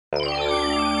So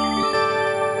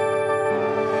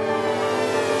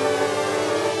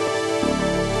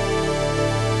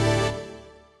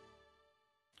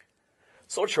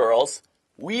Charles,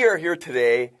 we are here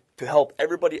today to help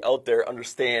everybody out there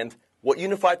understand what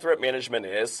Unified Threat Management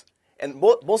is, and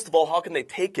most of all, how can they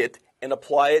take it and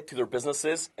apply it to their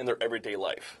businesses in their everyday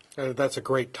life. That's a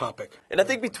great topic. And I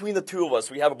think between the two of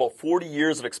us, we have about 40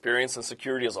 years of experience in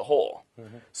security as a whole.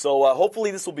 So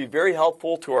hopefully this will be very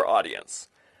helpful to our audience.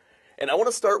 And I want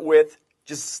to start with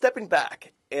just stepping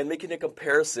back and making a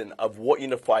comparison of what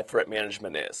Unified Threat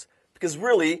Management is. Because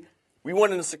really, we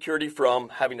went into security from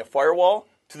having a firewall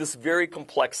to this very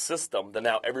complex system that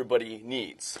now everybody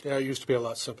needs. Yeah, it used to be a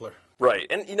lot simpler. Right.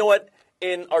 And you know what?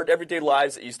 In our everyday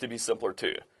lives, it used to be simpler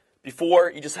too.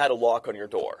 Before, you just had a lock on your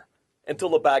door until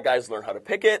the bad guys learned how to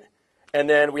pick it. And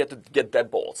then we had to get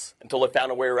deadbolts until they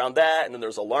found a way around that. And then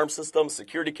there's alarm systems,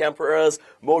 security cameras,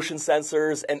 motion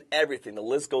sensors, and everything. The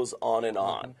list goes on and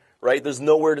on, right? There's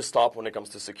nowhere to stop when it comes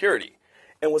to security.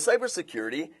 And with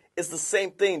cybersecurity, it's the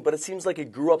same thing, but it seems like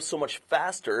it grew up so much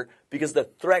faster because the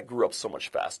threat grew up so much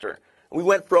faster. And we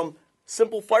went from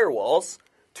simple firewalls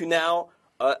to now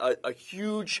a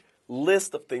huge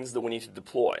list of things that we need to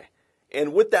deploy.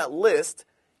 And with that list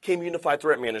came Unified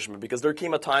Threat Management, because there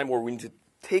came a time where we need to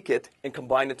take it and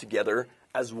combine it together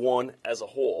as one, as a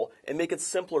whole, and make it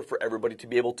simpler for everybody to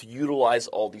be able to utilize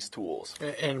all these tools.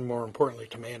 And more importantly,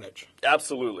 to manage.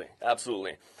 Absolutely,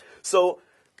 absolutely. So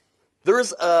there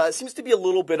seems to be a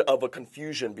little bit of a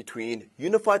confusion between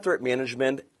Unified Threat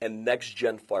Management and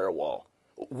Next-Gen Firewall.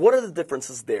 What are the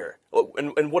differences there?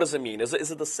 And what does it mean? Is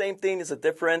it the same thing? Is it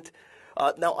different?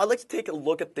 Now, I'd like to take a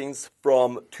look at things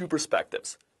from two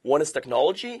perspectives. One is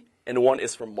technology, and one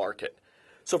is from market.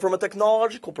 So from a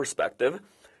technological perspective,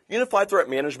 Unified Threat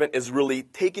Management is really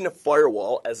taking a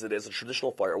firewall, as it is a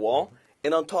traditional firewall,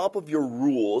 and on top of your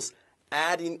rules,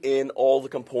 adding in all the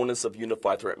components of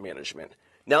Unified Threat Management.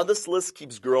 Now this list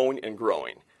keeps growing and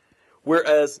growing.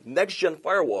 Whereas Next-Gen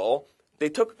Firewall, they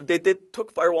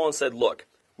took firewall and said, look,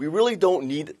 we really don't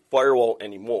need firewall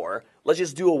anymore. Let's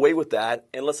just do away with that,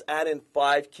 and let's add in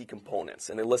 5 key components,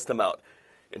 and they list them out.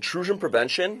 Intrusion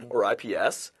prevention, or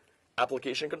IPS,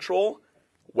 application control,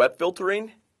 web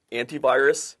filtering,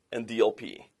 antivirus, and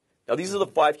DLP. Now, these are the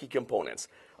 5 key components.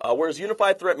 Whereas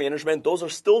Unified Threat Management, those are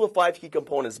still the 5 key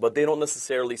components, but they don't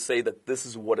necessarily say that this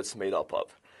is what it's made up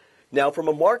of. Now, from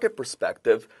a market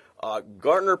perspective,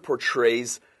 Gartner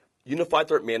portrays Unified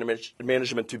Threat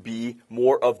Management to be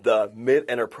more of the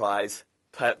mid-enterprise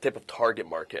type of target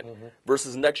market,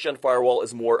 versus Next-Gen Firewall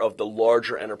is more of the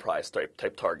larger enterprise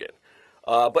type target.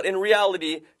 But in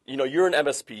reality, you're an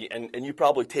MSP, and you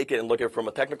probably take it and look at it from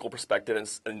a technical perspective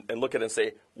and look at it and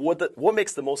say, what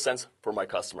makes the most sense for my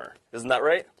customer? Isn't that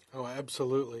right? Oh,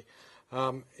 absolutely.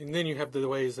 And then you have the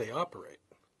ways they operate.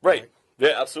 Right.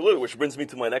 Yeah, absolutely, which brings me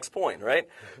to my next point, right?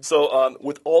 So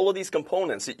with all of these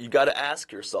components, you got to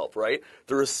ask yourself, right?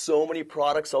 There are so many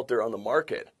products out there on the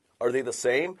market. Are they the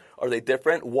same? Are they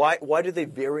different? Why do they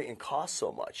vary in cost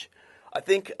so much? I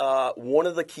think one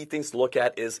of the key things to look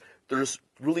at is there's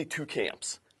really 2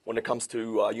 camps when it comes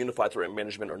to Unified Threat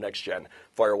Management or Next-Gen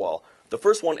Firewall. The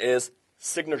first one is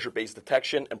signature-based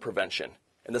detection and prevention.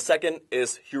 And the second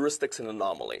is heuristics and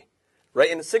anomaly,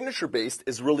 right? And signature-based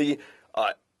is really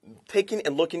taking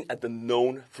and looking at the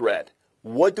known threat.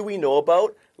 What do we know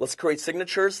about? Let's create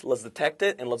signatures, let's detect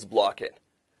it, and let's block it.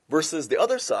 Versus the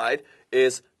other side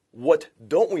is, what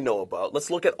don't we know about?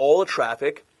 Let's look at all the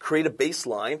traffic, create a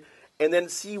baseline, and then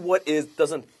see what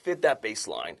doesn't fit that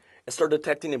baseline, and start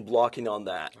detecting and blocking on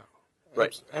that.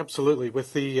 Right? Absolutely.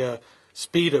 With the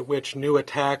speed at which new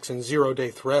attacks and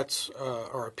zero-day threats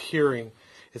are appearing,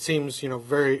 it seems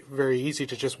very, very easy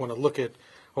to just want to look at,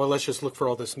 well, let's just look for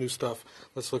all this new stuff.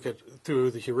 Let's look at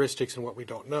through the heuristics and what we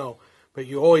don't know. But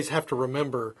you always have to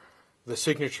remember the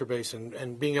signature base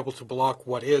and being able to block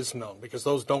what is known, because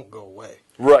those don't go away.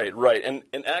 Right. And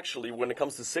actually, when it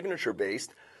comes to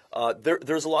signature-based,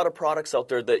 there's a lot of products out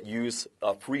there that use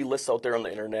free lists out there on the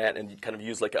internet, and you kind of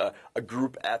use like a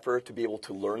group effort to be able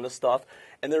to learn this stuff.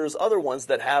 And there's other ones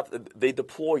that they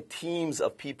deploy teams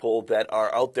of people that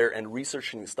are out there and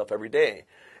researching this stuff every day.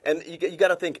 And you got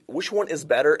to think, which one is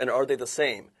better, and are they the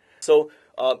same? So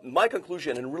my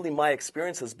conclusion, and really my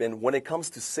experience, has been when it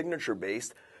comes to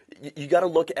signature-based, you got to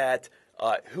look at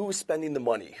who's spending the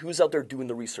money, who's out there doing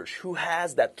the research, who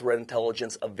has that threat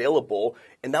intelligence available,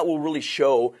 and that will really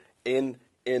show in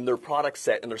their product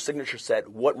set, in their signature set,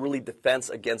 what really defends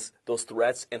against those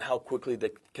threats and how quickly they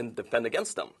can defend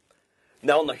against them.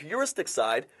 Now, on the heuristic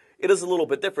side, it is a little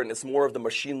bit different. It's more of the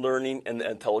machine learning and the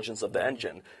intelligence of the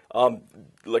engine.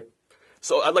 Like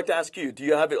So I'd like to ask you, do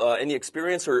you have any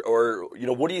experience or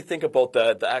what do you think about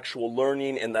the actual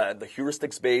learning and the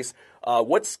heuristics base?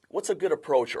 What's a good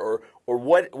approach or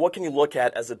what can you look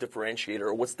at as a differentiator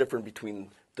or what's different between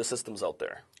the systems out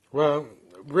there? Well,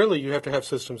 really you have to have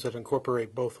systems that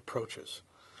incorporate both approaches.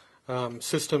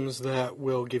 Systems that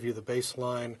will give you the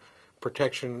baseline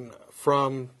protection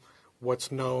from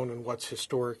what's known and what's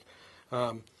historic,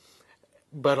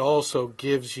 but also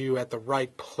gives you at the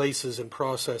right places in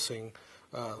processing,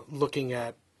 looking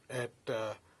at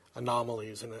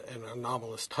anomalies and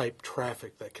anomalous type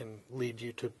traffic that can lead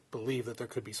you to believe that there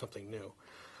could be something new.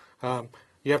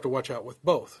 You have to watch out with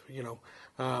both.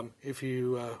 If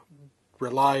you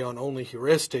rely on only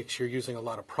heuristics, you're using a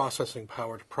lot of processing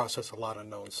power to process a lot of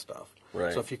known stuff.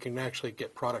 Right. So if you can actually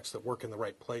get products that work in the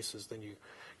right places, then you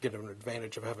get an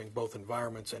advantage of having both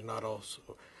environments and not also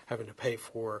having to pay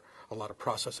for a lot of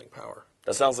processing power.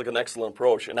 That sounds like an excellent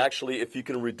approach. And actually, if you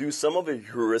can reduce some of the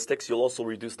heuristics, you'll also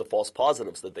reduce the false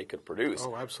positives that they could produce.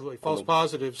 Oh, absolutely. False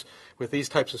positives with these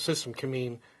types of systems can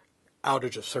mean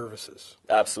outage of services.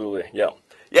 Absolutely, yeah.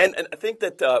 Yeah, and I think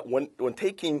that when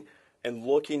taking and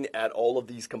looking at all of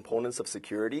these components of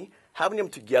security, having them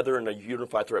together in a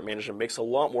unified threat management makes a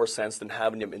lot more sense than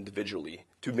having them individually.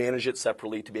 To manage it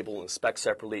separately, to be able to inspect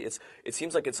separately, it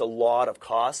seems like it's a lot of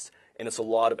cost and it's a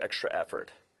lot of extra effort.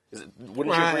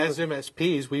 Wouldn't you agree? As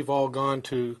MSPs, we've all gone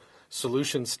to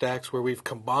solution stacks where we've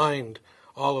combined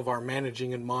all of our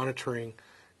managing and monitoring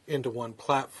into one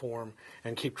platform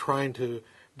and keep trying to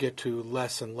get to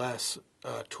less and less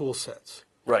tool sets.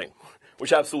 Right,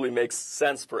 which absolutely makes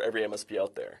sense for every MSP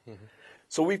out there. Mm-hmm.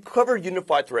 So we've covered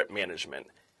unified threat management,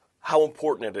 how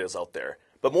important it is out there.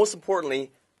 But most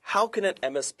importantly, how can an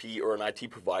MSP or an IT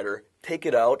provider take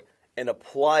it out and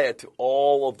apply it to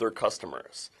all of their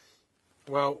customers?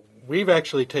 Well, we've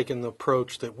actually taken the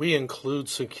approach that we include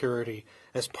security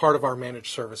as part of our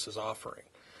managed services offering.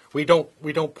 We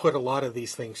don't put a lot of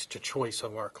these things to choice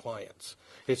of our clients.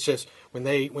 It's just when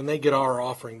they get our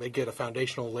offering, they get a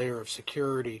foundational layer of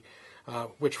security,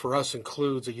 which for us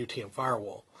includes a UTM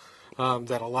firewall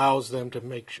that allows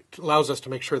us to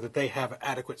make sure that they have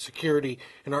adequate security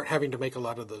and aren't having to make a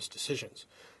lot of those decisions.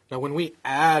 Now, when we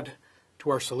add to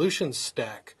our solutions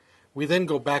stack, we then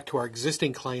go back to our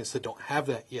existing clients that don't have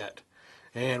that yet,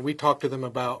 and we talk to them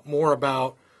about we're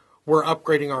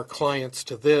upgrading our clients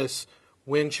to this.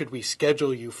 When should we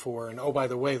schedule you for? And oh, by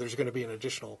the way, there's going to be an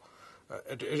additional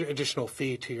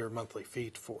fee to your monthly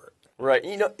fee for it. Right.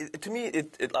 To me,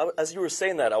 as you were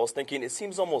saying that, I was thinking it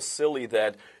seems almost silly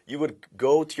that you would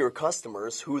go to your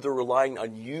customers who they're relying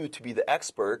on you to be the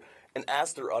expert and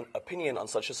ask their opinion on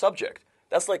such a subject.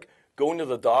 That's like going to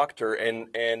the doctor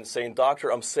and saying,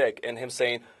 "Doctor, I'm sick," and him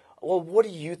saying, "Well, what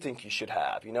do you think you should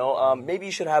have? Maybe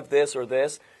you should have this or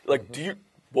this." Like,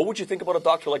 what would you think about a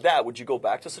doctor like that? Would you go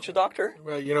back to such a doctor?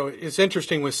 Well, it's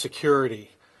interesting with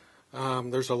security.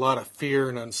 There's a lot of fear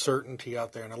and uncertainty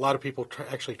out there, and a lot of people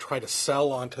actually try to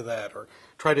sell onto that or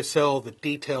try to sell the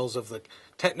details of the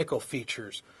technical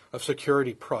features of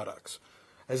security products.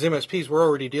 As MSPs, we're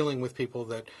already dealing with people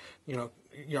that,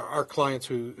 our clients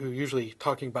who usually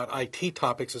talking about IT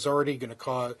topics is already going to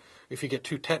cause, if you get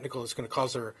too technical, it's going to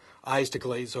cause their eyes to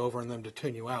glaze over and them to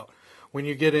tune you out. When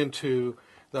you get into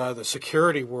the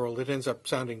security world, it ends up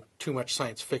sounding too much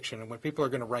science fiction. And when people are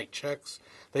going to write checks,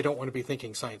 they don't want to be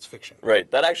thinking science fiction. Right.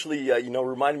 That actually,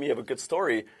 reminded me of a good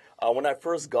story. When I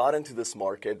first got into this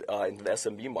market, into the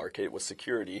SMB market with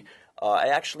security, I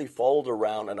actually followed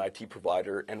around an IT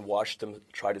provider and watched them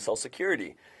try to sell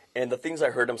security. And the things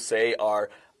I heard him say are,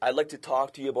 "I'd like to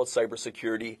talk to you about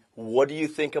cybersecurity. What do you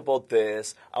think about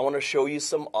this? I want to show you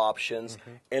some options."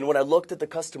 Mm-hmm. And when I looked at the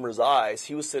customer's eyes,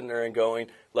 he was sitting there and going,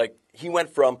 he went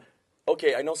from,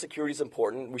 "Okay, I know security is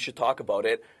important. We should talk about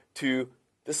it," to,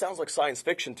 "This sounds like science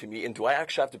fiction to me. And do I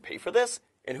actually have to pay for this?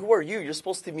 And who are you? You're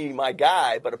supposed to be my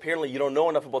guy, but apparently you don't know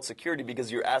enough about security because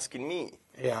you're asking me."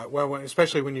 Yeah, well,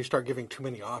 especially when you start giving too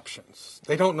many options.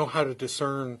 They don't know how to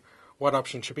discern what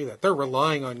option should be that. They're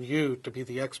relying on you to be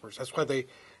the experts. That's why they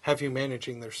have you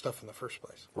managing their stuff in the first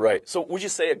place. Right. So would you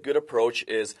say a good approach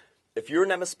is, if you're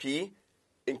an MSP,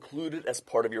 include it as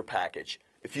part of your package.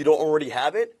 If you don't already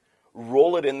have it,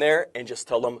 roll it in there and just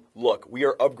tell them, "Look, we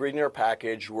are upgrading our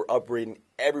package. We're upgrading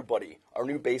everybody. Our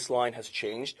new baseline has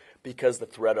changed because the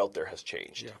threat out there has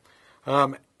changed."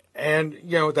 Yeah. And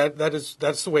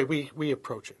that's the way we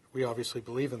approach it. We obviously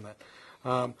believe in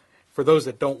that. For those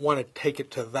that don't want to take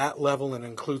it to that level and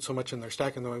include so much in their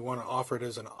stack, and then we want to offer it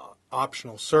as an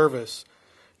optional service,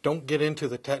 don't get into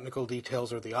the technical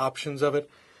details or the options of it.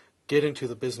 Get into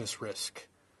the business risk.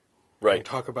 Right. And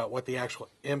talk about what the actual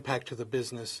impact to the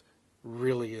business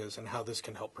really is and how this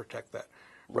can help protect that.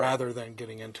 rather than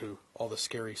getting into all the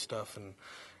scary stuff and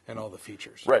all the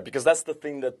features. Right, because that's the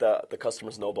thing that the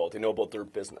customers know about. They know about their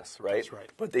business, right? That's right.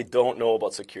 But they don't know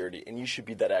about security, and you should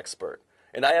be that expert.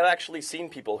 And I have actually seen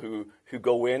people who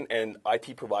go in, and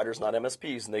IT providers, not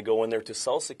MSPs, and they go in there to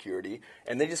sell security,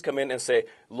 and they just come in and say,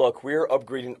 look, we're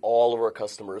upgrading all of our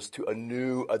customers to a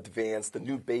new advanced, the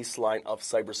new baseline of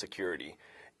cybersecurity.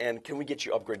 And can we get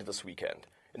you upgraded this weekend?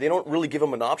 And they don't really give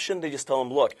them an option. They just tell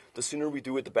them, look, the sooner we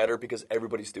do it, the better, because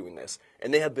everybody's doing this.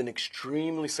 And they have been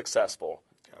extremely successful.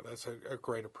 Yeah, that's a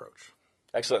great approach.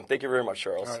 Excellent. Thank you very much,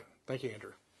 Charles. All right. Thank you,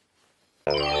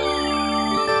 Andrew.